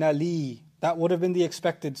سَاجِدِينَ لِي. That would have been the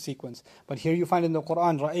expected sequence. But here you find in the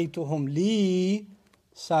Quran, رَأَيْتُهُمْ لِي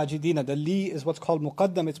سَاجِدِينَ. The li is what's called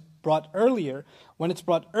muqaddam. It's brought earlier. When it's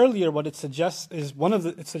brought earlier, what it suggests is, one of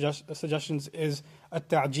its suggestions is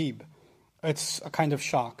at-ta'jib. It's a kind of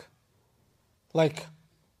shock. Like,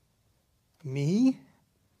 me?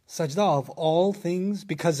 Sajda of all things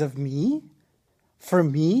because of me? For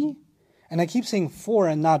me? And I keep saying for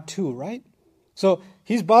and not to, right? So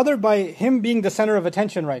he's bothered by him being the center of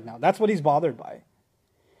attention right now. That's what he's bothered by.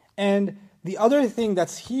 And the other thing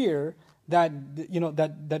that's here that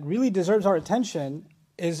really deserves our attention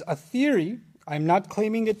is a theory. I'm not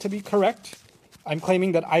claiming it to be correct. I'm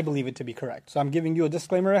claiming that I believe it to be correct. So I'm giving you a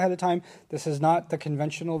disclaimer ahead of time. This is not the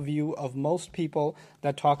conventional view of most people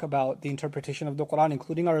that talk about the interpretation of the Quran,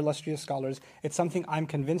 including our illustrious scholars. It's something I'm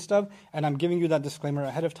convinced of, and I'm giving you that disclaimer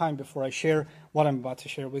ahead of time before I share what I'm about to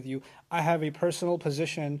share with you. I have a personal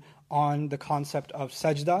position on the concept of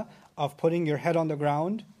sajda, of putting your head on the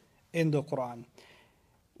ground in the Quran.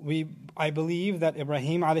 I believe that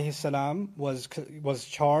Ibrahim alayhi salam was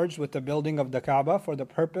charged with the building of the Kaaba for the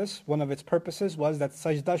purpose. One of its purposes was that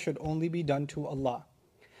sajda should only be done to Allah.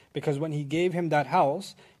 Because when he gave him that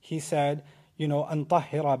house, he said, أَن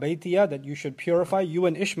طَهِّرَ بَيْتِيَ, that you should purify, you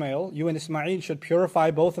and Ismail should purify,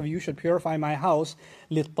 both of you should purify my house,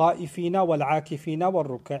 لِلطَّائِفِينَ وَالْعَاكِفِينَ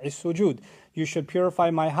وَالرُّكَّعِ السُّجُودِ. You should purify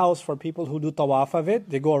my house for people who do tawaf of it.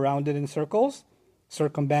 They go around it in circles,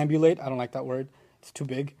 circumambulate, I don't like that word. It's too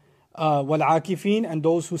big. وَالْعَاكِفِينَ, and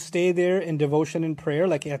those who stay there in devotion and prayer,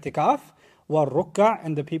 like i'tikaf. وَالرُّكَّعِ,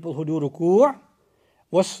 and the people who do ruku'.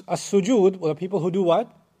 وَالسُّجُود, the people who do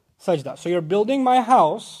what? Sajda. So you're building my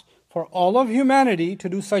house for all of humanity to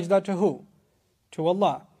do sajda to who? To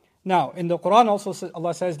Allah. Now, in the Quran also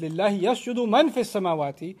Allah says, لِلَّهِ يَسْجُدُ مَنْ فِي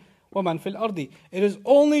السَّمَاوَاتِ وَمَنْ فِي الْأَرْضِ. It is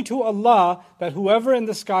only to Allah that whoever in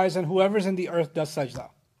the skies and whoever's in the earth does sajda.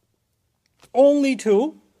 Only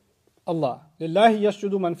to Allah. لِلَّهِ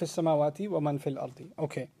يَسْجُدُ مَنْ فِي السَّمَاوَاتِ وَمَنْ فِي الْأَرْضِ.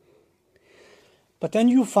 Okay. But then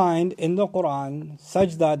you find in the Quran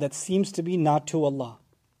sajda that seems to be not to Allah.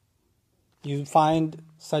 You find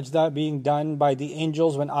sajda being done by the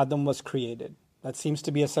angels when Adam was created. That seems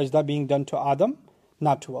to be a sajda being done to Adam,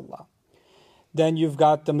 not to Allah. Then you've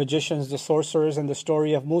got the magicians, the sorcerers, and the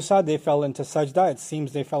story of Musa. They fell into sajda. It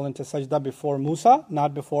seems they fell into sajda before Musa,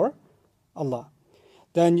 not before Allah.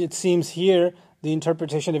 Then it seems here the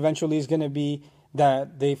interpretation eventually is going to be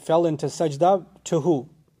that they fell into sajda to who?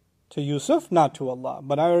 To Yusuf, not to Allah.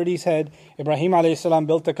 But I already said Ibrahim a.s.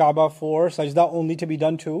 built the Kaaba for sajda only to be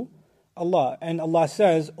done to Allah. And Allah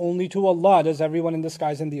says, only to Allah does everyone in the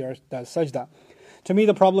skies and the earth does sajda. To me,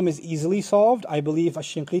 the problem is easily solved. I believe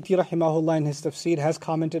Ash-Shinqiti rahimahullah in his tafsir has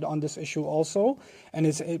commented on this issue also, and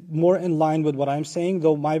it's more in line with what I'm saying,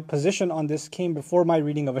 though my position on this came before my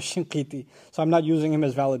reading of Ash-Shinqiti, so I'm not using him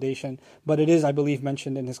as validation, but it is, I believe,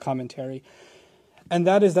 mentioned in his commentary. And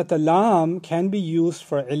that is that the lam can be used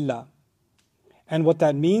for illah. And what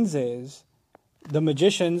that means is, the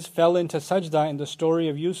magicians fell into sajda in the story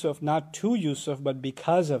of Yusuf, not to Yusuf, but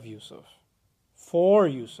because of Yusuf. For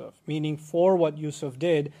Yusuf, meaning for what Yusuf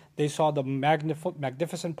did, they saw the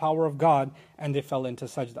magnificent power of God and they fell into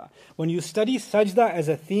sajda. When you study sajda as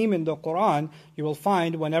a theme in the Quran, you will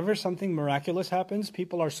find whenever something miraculous happens,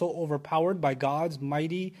 people are so overpowered by God's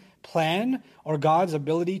mighty plan or God's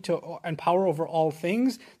ability to and power over all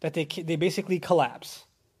things that they basically collapse.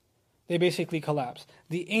 They basically collapse.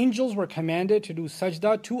 The angels were commanded to do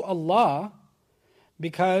sajda to Allah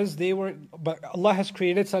because but Allah has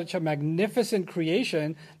created such a magnificent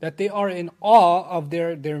creation that they are in awe of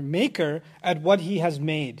their maker at what He has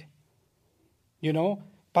made. You know,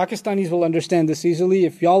 Pakistanis will understand this easily.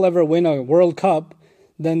 If y'all ever win a World Cup,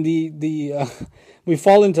 then we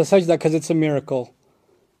fall into sajda because it's a miracle.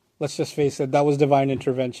 Let's just face it, that was divine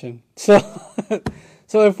intervention. So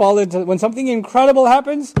I fall into, when something incredible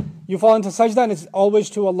happens, you fall into sajda and it's always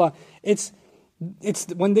to Allah. It's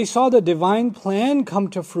when they saw the divine plan come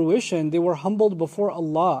to fruition, they were humbled before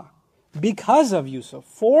Allah because of Yusuf,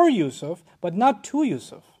 for Yusuf, but not to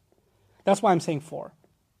Yusuf. That's why I'm saying for.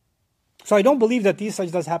 So I don't believe that these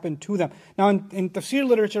sajdas happen to them. Now in tafsir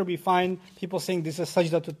literature we find people saying this is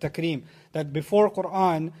sajda to takreem, that before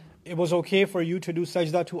Quran it was okay for you to do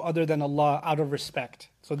sajda to other than Allah out of respect.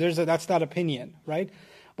 So that's that opinion, right?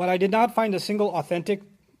 But I did not find a single authentic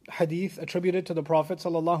hadith attributed to the Prophet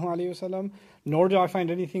ﷺ, nor do I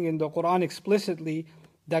find anything in the Quran explicitly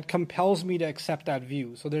that compels me to accept that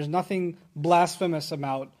view. So there's nothing blasphemous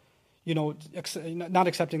about, not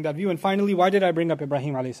accepting that view. And finally, why did I bring up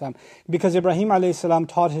Ibrahim a.s.? Because Ibrahim a.s.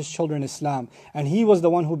 taught his children Islam, and he was the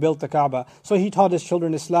one who built the Kaaba. So he taught his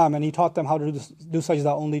children Islam, and he taught them how to do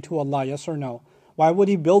sajda only to Allah, yes or no? Why would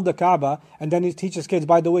he build the Kaaba, and then he teaches kids,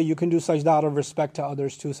 by the way, you can do sajda out of respect to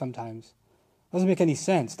others too sometimes? Doesn't make any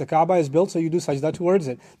sense. The Kaaba is built so you do sajda towards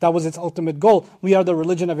it. That was its ultimate goal. We are the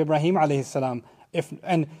religion of Ibrahim alayhi salam.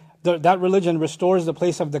 That religion restores the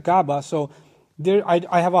place of the Kaaba. So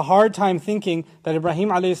I have a hard time thinking that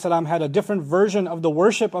Ibrahim alayhi salam had a different version of the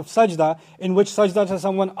worship of sajda in which sajda to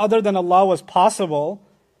someone other than Allah was possible.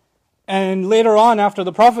 And later on, after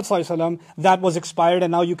the Prophet ﷺ, that was expired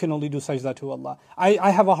and now you can only do sajda to Allah.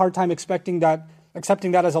 I have a hard time accepting that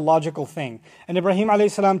as a logical thing. And Ibrahim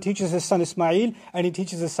a.s. teaches his son Ismail and he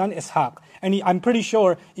teaches his son Ishaq. And I'm pretty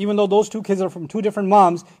sure, even though those two kids are from two different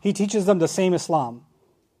moms, he teaches them the same Islam.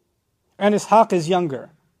 And Ishaq is younger.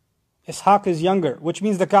 Which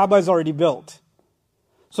means the Kaaba is already built.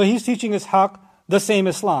 So he's teaching Ishaq the same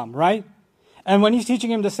Islam, right? And when he's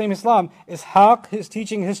teaching him the same Islam, Ishaq is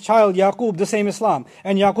teaching his child Yaqub the same Islam.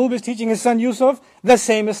 And Yaqub is teaching his son Yusuf the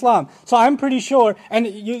same Islam. So I'm pretty sure, and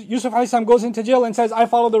Yusuf a.s. goes into jail and says, I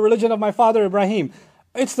follow the religion of my father Ibrahim.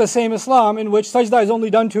 It's the same Islam in which sajda is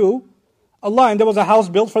only done to Allah. And there was a house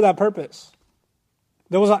built for that purpose.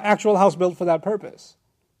 There was an actual house built for that purpose.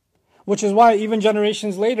 Which is why even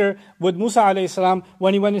generations later, with Musa a.s.,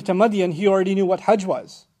 when he went into Madian, he already knew what Hajj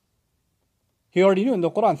was. He already knew in the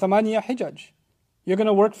Quran, Thamaniya Hijaj. You're going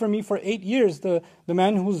to work for me for 8 years. The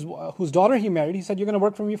man whose daughter he married, he said, you're going to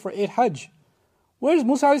work for me for 8 Hajj. Where is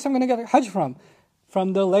Musa a.s. going to get Hajj from?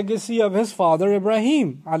 From the legacy of his father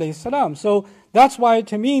Ibrahim a.s. So that's why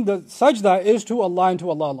to me the sajda is to Allah and to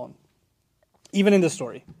Allah alone. Even in this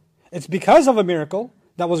story. It's because of a miracle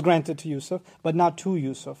that was granted to Yusuf, but not to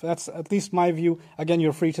Yusuf. That's at least my view. Again,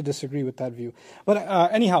 you're free to disagree with that view. But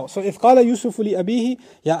anyhow, so إذ قال يوسف لأبيه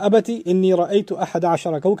يا أبت إني رأيت أحد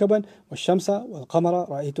عشر كوكبا والشمس والقمر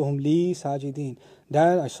رأيتهم لي ساجدين.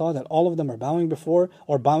 Dad, I saw that all of them are bowing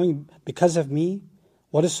because of me.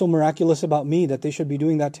 What is so miraculous about me that they should be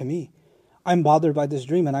doing that to me? I'm bothered by this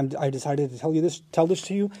dream, and I decided to tell this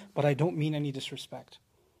to you, but I don't mean any disrespect.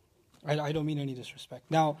 I don't mean any disrespect.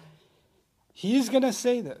 Now, he's going to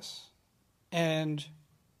say this, and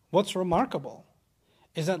what's remarkable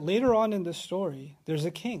is that later on in this story, there's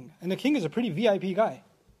a king, and the king is a pretty VIP guy.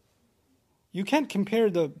 You can't compare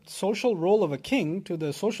the social role of a king to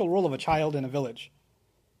the social role of a child in a village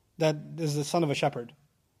that is the son of a shepherd.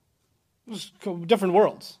 It's different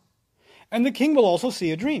worlds. And the king will also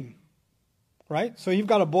see a dream, right? So you've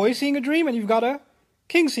got a boy seeing a dream, and you've got a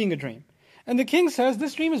king seeing a dream. And the king says,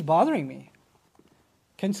 this dream is bothering me.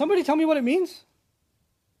 Can somebody tell me what it means?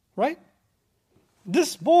 Right?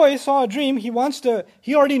 This boy saw a dream. He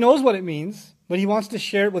already knows what it means, but he wants to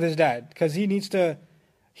share it with his dad because he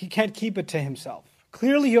can't keep it to himself.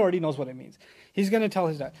 Clearly he already knows what it means. He's going to tell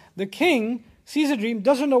his dad. The king sees a dream,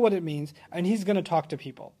 doesn't know what it means, and he's going to talk to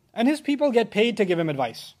people. And his people get paid to give him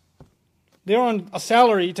advice. They're on a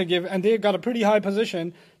salary to give, and they've got a pretty high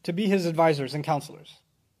position to be his advisors and counselors.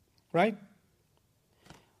 Right?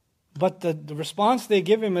 But the response they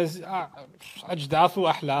give him is,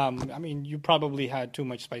 ajdathu ahlam. I mean, you probably had too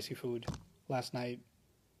much spicy food last night.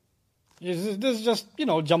 This is just,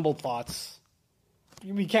 jumbled thoughts.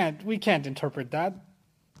 We can't interpret that.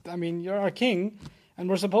 I mean, you're our king, and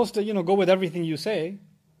we're supposed to, go with everything you say,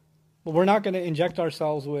 but we're not going to inject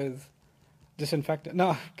ourselves with disinfectant.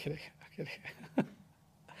 No, I'm kidding.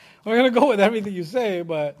 We're going to go with everything you say,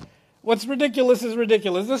 but what's ridiculous is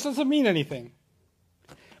ridiculous. This doesn't mean anything.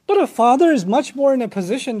 But a father is much more in a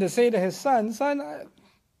position to say to his son,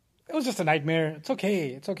 it was just a nightmare. It's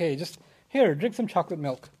okay. Just, here, drink some chocolate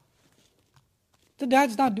milk. The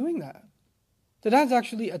dad's not doing that. The dad's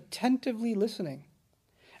actually attentively listening.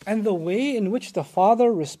 And the way in which the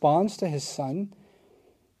father responds to his son,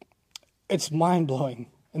 it's mind-blowing.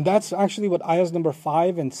 And that's actually what ayahs number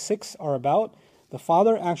 5 and 6 are about. The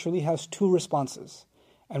father actually has 2 responses.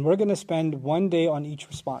 And we're going to spend 1 day on each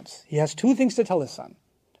response. He has 2 things to tell his son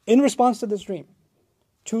in response to this dream.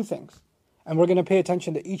 2 things. And we're going to pay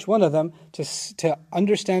attention to each one of them to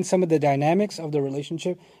understand some of the dynamics of the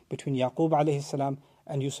relationship between Yaqub alayhi salam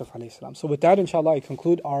and Yusuf alayhi salam. So with that, inshallah, I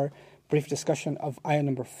conclude our brief discussion of ayah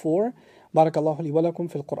number 4. بارك الله لي ولكم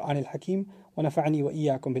في القرآن الحكيم ونفعني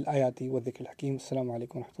وإياكم بالآيات والذكر الحكيم. Assalamu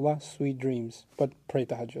alaikum wa rahmatullah. Sweet dreams, but pray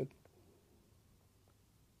tahajjud.